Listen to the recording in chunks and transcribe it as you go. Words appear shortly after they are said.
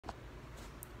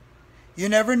You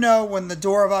never know when the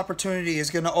door of opportunity is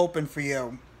going to open for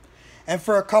you. And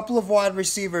for a couple of wide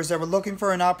receivers that were looking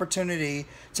for an opportunity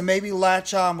to maybe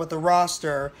latch on with the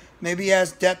roster, maybe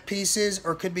as depth pieces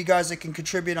or could be guys that can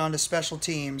contribute onto special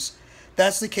teams,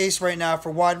 that's the case right now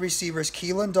for wide receivers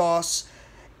Keelan Doss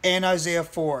and Isaiah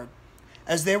Ford,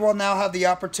 as they will now have the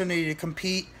opportunity to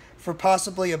compete for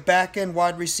possibly a back-end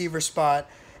wide receiver spot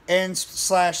and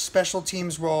slash special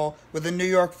teams role with the New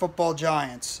York Football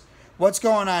Giants. What's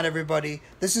going on, everybody?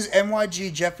 This is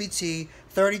NYG Jeffy T,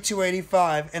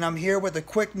 3285, and I'm here with a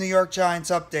quick New York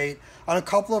Giants update on a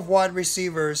couple of wide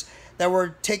receivers that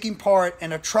were taking part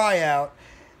in a tryout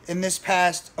in this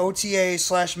past OTA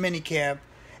slash minicamp,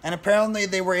 and apparently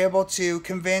they were able to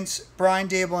convince Brian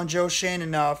Daboll and Joe Schoen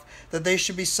enough that they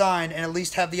should be signed and at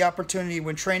least have the opportunity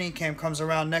when training camp comes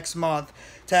around next month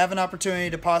to have an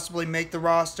opportunity to possibly make the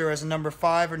roster as a number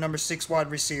 5 or number 6 wide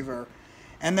receiver.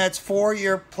 And that's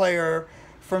four-year player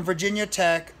from Virginia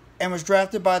Tech and was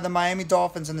drafted by the Miami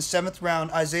Dolphins in the 7th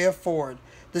round, Isaiah Ford,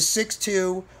 the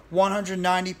 6'2",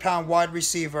 190-pound wide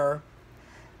receiver.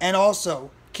 And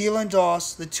also,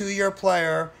 KeelanDoss, the 2-year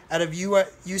player out of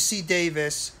UC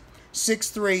Davis,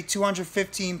 6'3",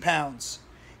 215 pounds.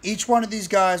 Each one of these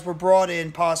guys were brought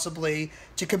in possibly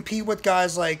to compete with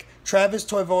guys like Travis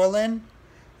Toivonen,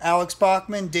 Alex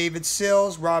Bachman, David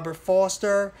Sills, Robert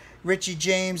Foster, Richie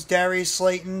James, Darius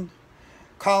Slayton,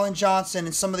 Colin Johnson,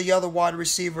 and some of the other wide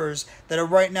receivers that are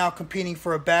right now competing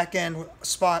for a back-end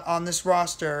spot on this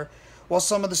roster, while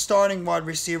some of the starting wide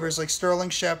receivers like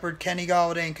Sterling Shepard, Kenny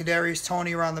Golladay, and Kadarius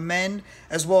Toney are on the men,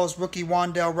 as well as rookie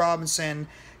Wan'Dale Robinson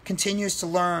continues to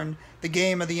learn the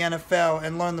game of the NFL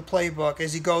and learn the playbook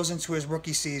as he goes into his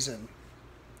rookie season.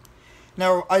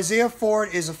 Now, Isaiah Ford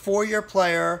is a 4-year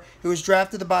player who was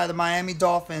drafted by the Miami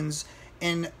Dolphins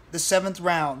in the 7th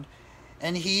round,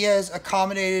 and he has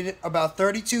accommodated about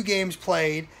 32 games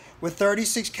played with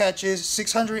 36 catches,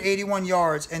 681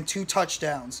 yards, and 2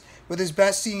 touchdowns, with his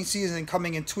best season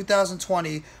coming in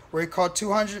 2020, where he caught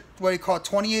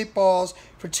 28 balls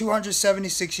for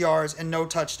 276 yards and no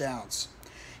touchdowns.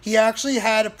 He actually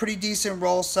had a pretty decent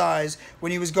role size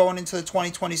when he was going into the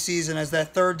 2020 season as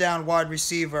that third down wide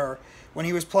receiver, when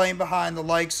he was playing behind the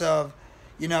likes of,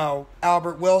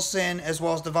 Albert Wilson as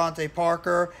well as Devontae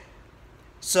Parker.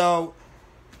 So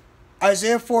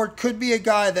Isaiah Ford could be a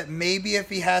guy that maybe if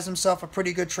he has himself a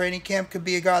pretty good training camp, could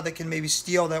be a guy that can maybe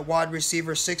steal that wide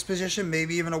receiver 6 position,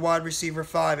 maybe even a wide receiver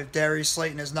 5 if Darius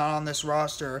Slayton is not on this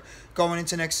roster going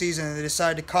into next season and they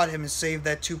decide to cut him and save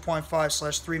that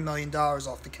 $2.5/3 million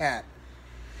off the cap.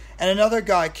 And another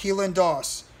guy,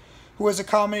 KeelanDoss, who was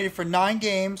accommodated for 9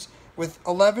 games with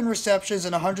 11 receptions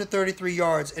and 133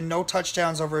 yards and no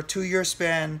touchdowns over a 2-year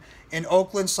span in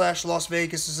Oakland/Las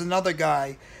Vegas, is another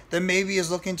guy that maybe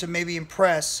is looking to maybe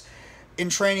impress in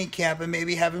training camp and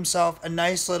maybe have himself a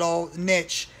nice little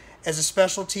niche as a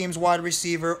special teams wide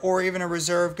receiver or even a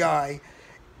reserve guy,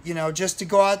 just to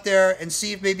go out there and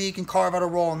see if maybe he can carve out a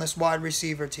role in this wide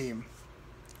receiver team.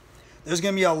 There's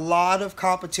going to be a lot of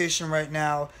competition right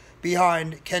now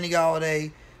behind Kenny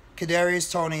Golladay,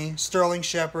 Kadarius Toney, Sterling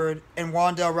Shepard, and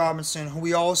Wan'Dale Robinson, who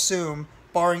we all assume,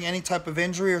 barring any type of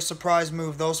injury or surprise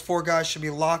move, those 4 guys should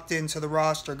be locked into the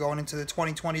roster going into the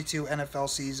 2022 NFL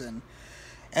season.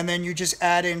 And then you just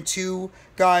add in 2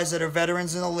 guys that are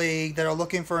veterans in the league that are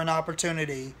looking for an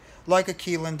opportunity, like a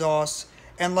KeelanDoss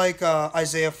and like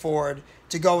Isaiah Ford,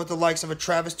 to go with the likes of a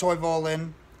Travis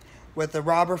Toivonen, with a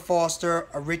Robert Foster,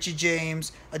 a Richie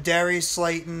James, a Darius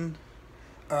Slayton,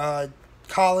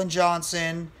 Colin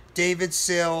Johnson, David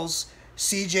Sills,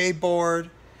 CJ Board.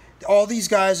 All these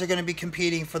guys are going to be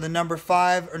competing for the number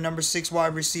 5 or number 6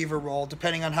 wide receiver role,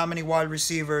 depending on how many wide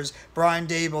receivers Brian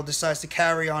Daboll decides to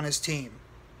carry on his team.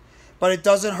 But it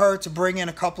doesn't hurt to bring in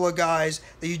a couple of guys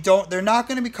that they're not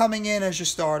going to be coming in as your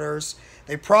starters.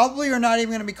 They probably are not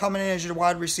even going to be coming in as your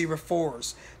wide receiver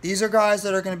 4s. These are guys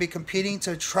that are going to be competing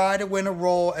to try to win a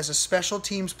role as a special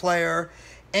teams player.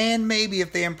 And maybe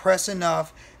if they impress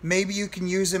enough, maybe you can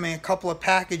use them in a couple of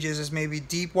packages as maybe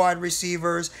deep wide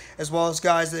receivers, as well as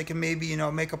guys that can maybe,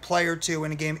 make a play or 2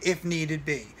 in a game if needed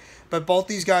be. But both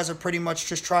these guys are pretty much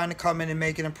just trying to come in and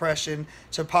make an impression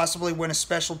to possibly win a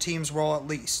special teams role at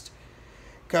least.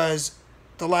 Because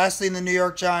the last thing the New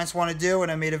York Giants want to do, and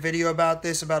I made a video about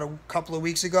this about a couple of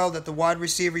weeks ago, that the wide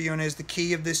receiver unit is the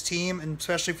key of this team, and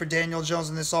especially for Daniel Jones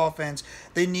in this offense,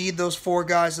 they need those 4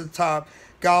 guys at the top,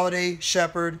 Golladay,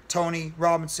 Shepard, Toney,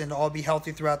 Robinson, to all be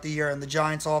healthy throughout the year, and the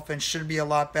Giants' offense should be a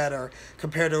lot better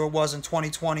compared to what it was in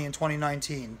 2020 and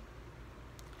 2019.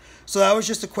 So that was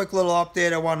just a quick little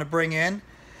update I wanted to bring in.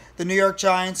 The New York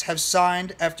Giants have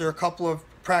signed, after a couple of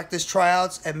practice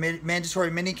tryouts at mandatory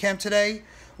minicamp today,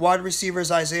 wide receivers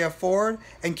Isaiah Ford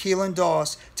and Keelan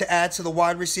Doss to add to the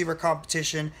wide receiver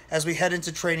competition as we head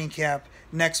into training camp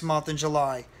next month in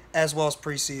July, as well as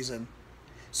preseason.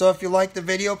 So if you liked the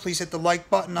video, please hit the like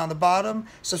button on the bottom.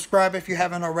 Subscribe if you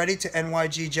haven't already to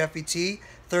NYG Jeffy T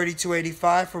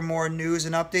 3285 for more news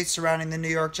and updates surrounding the New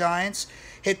York Giants.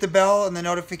 Hit the bell and the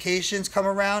notifications come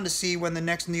around to see when the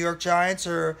next New York Giants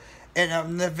the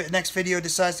next video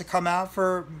decides to come out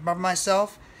for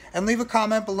myself. And leave a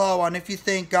comment below on if you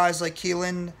think guys like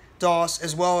Keelan Doss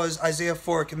as well as Isaiah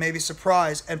Ford can maybe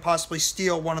surprise and possibly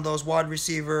steal one of those wide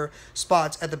receiver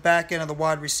spots at the back end of the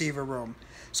wide receiver room.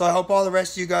 So I hope all the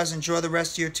rest of you guys enjoy the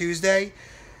rest of your Tuesday.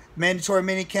 Mandatory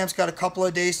minicamp's got a couple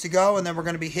of days to go, and then we're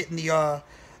going to be hitting the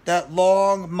that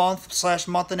long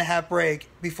month/month-and-a-half break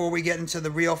before we get into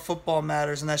the real football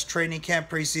matters, and that's training camp,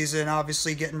 preseason, and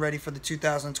obviously getting ready for the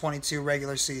 2022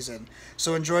 regular season.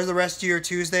 So enjoy the rest of your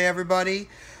Tuesday, everybody.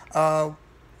 I'll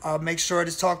make sure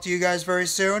to talk to you guys very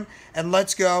soon, and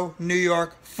let's go New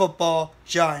York Football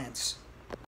Giants.